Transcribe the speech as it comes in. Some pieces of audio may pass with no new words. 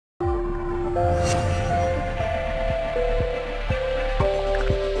Hello,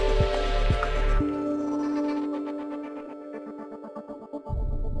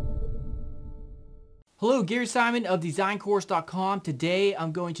 Gary Simon of DesignCourse.com. Today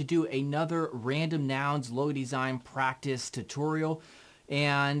I'm going to do another random nouns logo design practice tutorial.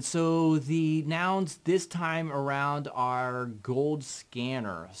 And so the nouns this time around are gold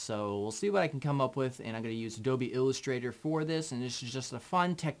scanner. So we'll see what I can come up with, and I'm going to use Adobe Illustrator for this. And this is just a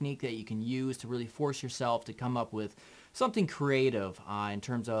fun technique that you can use to really force yourself to come up with something creative in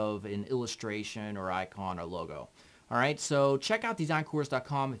terms of an illustration or icon or logo. Alright, so check out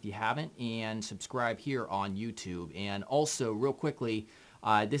DesignCourse.com if you haven't, and subscribe here on YouTube. And also, real quickly,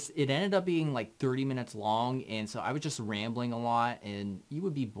 it ended up being like 30 minutes long, and so I was just rambling a lot, and you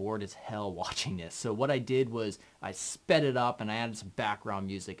would be bored as hell watching this. So what I did was I sped it up and I added some background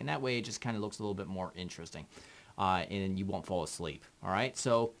music, and that way it just kind of looks a little bit more interesting, and you won't fall asleep. Alright,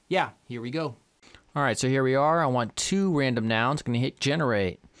 so yeah, here we go. Alright, so here we are. I want two random nouns. I'm going to hit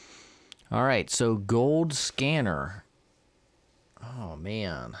generate. Alright, so gold scanner. Oh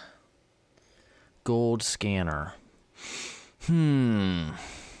man. Gold scanner.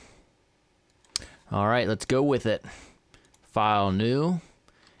 Alright, let's go with it. File new.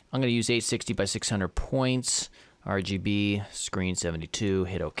 I'm going to use 860 by 600 points. RGB, screen 72,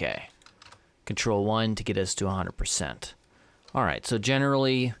 hit OK. Control 1 to get us to 100%. Alright, so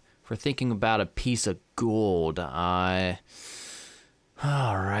generally, for thinking about a piece of gold, Alright.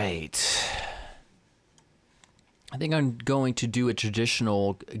 I think I'm going to do a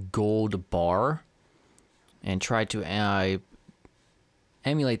traditional gold bar and try to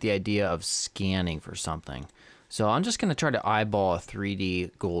emulate the idea of scanning for something. So I'm just going to try to eyeball a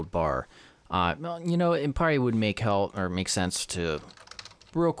 3D gold bar. You know, it probably would make sense to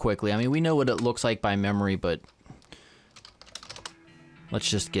real quickly. I mean, we know what it looks like by memory, but let's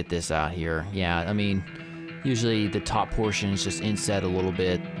just get this out here. Yeah, I mean, usually the top portion is just inset a little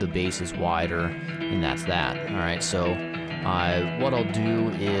bit, the base is wider, and that's that. Alright, so what I'll do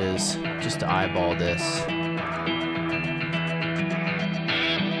is just to eyeball this.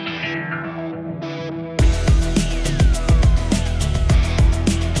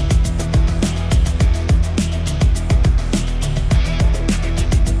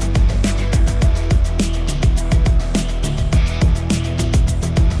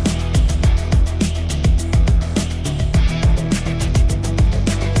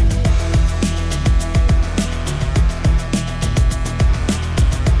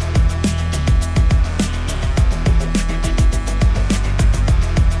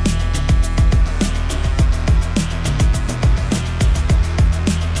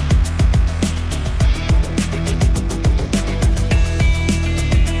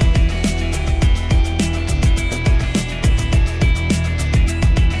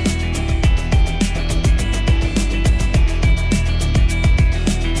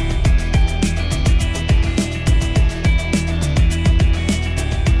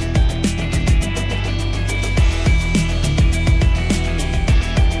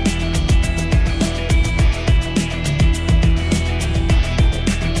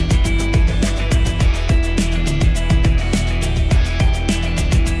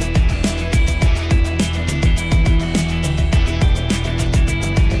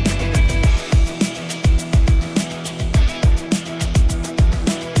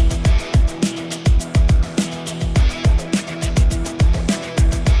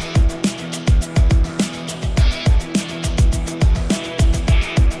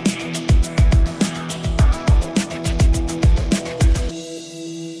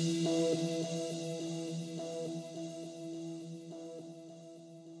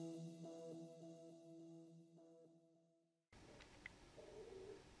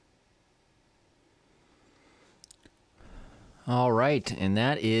 All right, and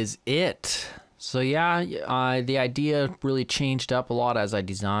that is it. So yeah, the idea really changed up a lot as I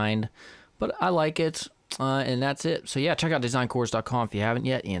designed, but I like it, and that's it. So yeah, check out designcourse.com if you haven't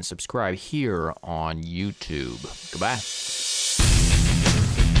yet, and subscribe here on YouTube. Goodbye.